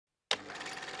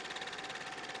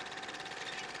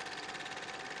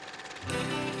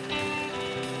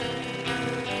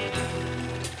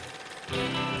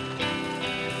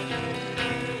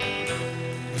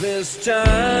This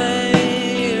time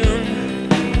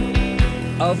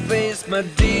I'll face my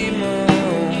demon.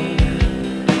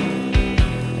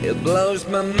 It blows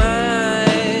my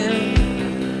mind.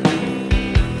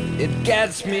 It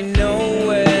gets me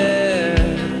nowhere.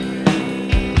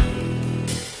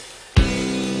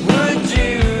 Would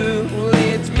you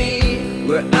lead me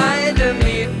where I don't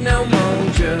need no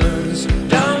motions?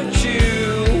 Don't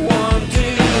you want to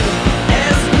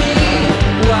ask me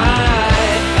why?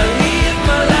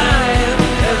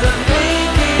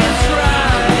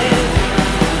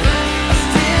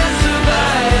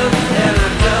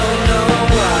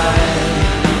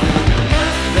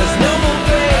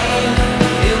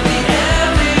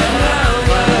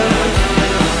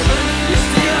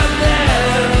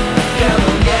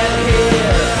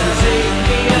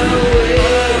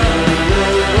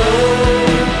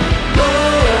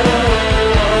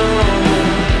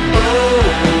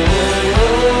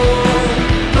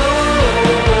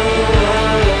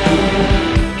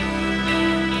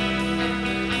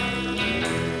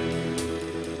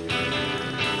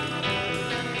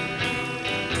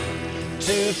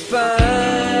 To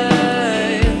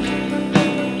find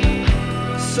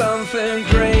something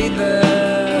greater,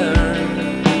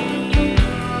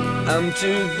 I'm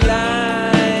too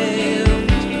blind,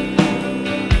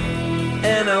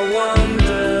 and I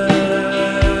wonder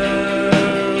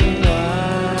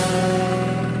why.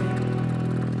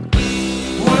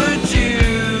 Would you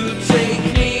take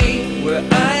me where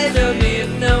I don't need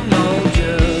no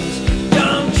motions?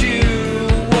 Don't you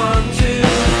want to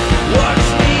watch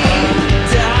me?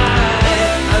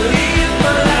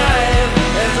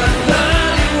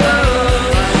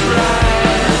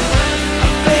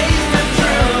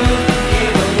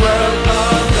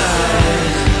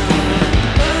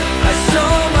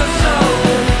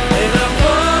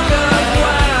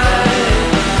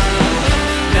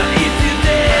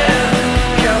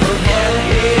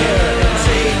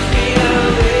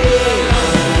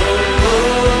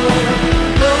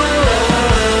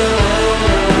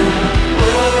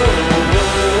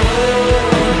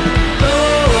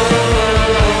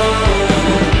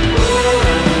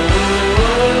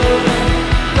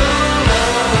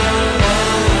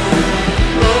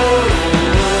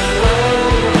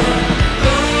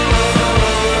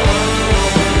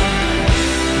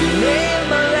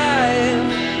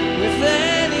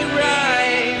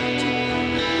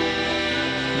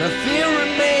 Nothing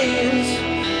remains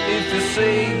if you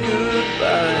say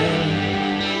goodbye.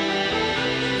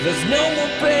 There's no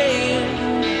more pain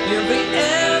in the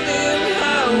ending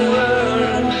hour.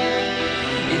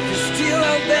 If you're still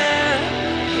out there,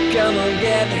 come on,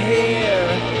 get here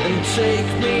and take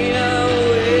me